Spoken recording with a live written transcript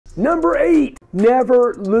Number 8,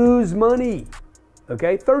 never lose money.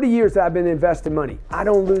 Okay, 30 years that I've been investing money. I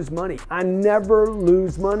don't lose money. I never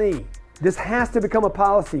lose money. This has to become a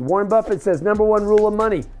policy. Warren Buffett says, number 1 rule of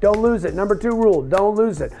money, don't lose it. Number 2 rule, don't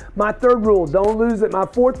lose it. My 3rd rule, don't lose it. My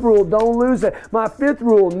 4th rule, don't lose it. My 5th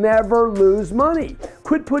rule, never lose money.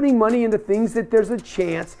 Quit putting money into things that there's a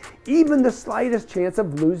chance, even the slightest chance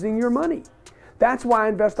of losing your money. That's why I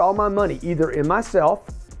invest all my money, either in myself,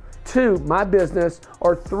 2, my business,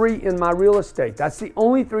 or 3, in my real estate. That's the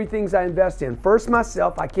only 3 things I invest in. First,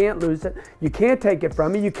 myself. I can't lose it. You can't take it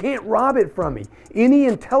from me. You can't rob it from me. Any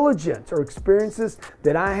intelligence or experiences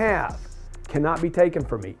that I have cannot be taken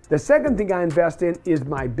from me. The second thing I invest in is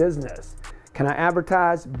my business. Can I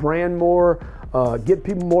advertise, brand more,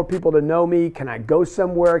 get more people to know me? Can I go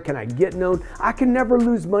somewhere? Can I get known? I can never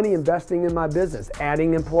lose money investing in my business.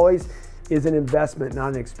 Adding employees is an investment,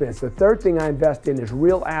 not an expense. The third thing I invest in is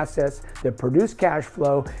real assets that produce cash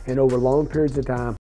flow and over long periods of time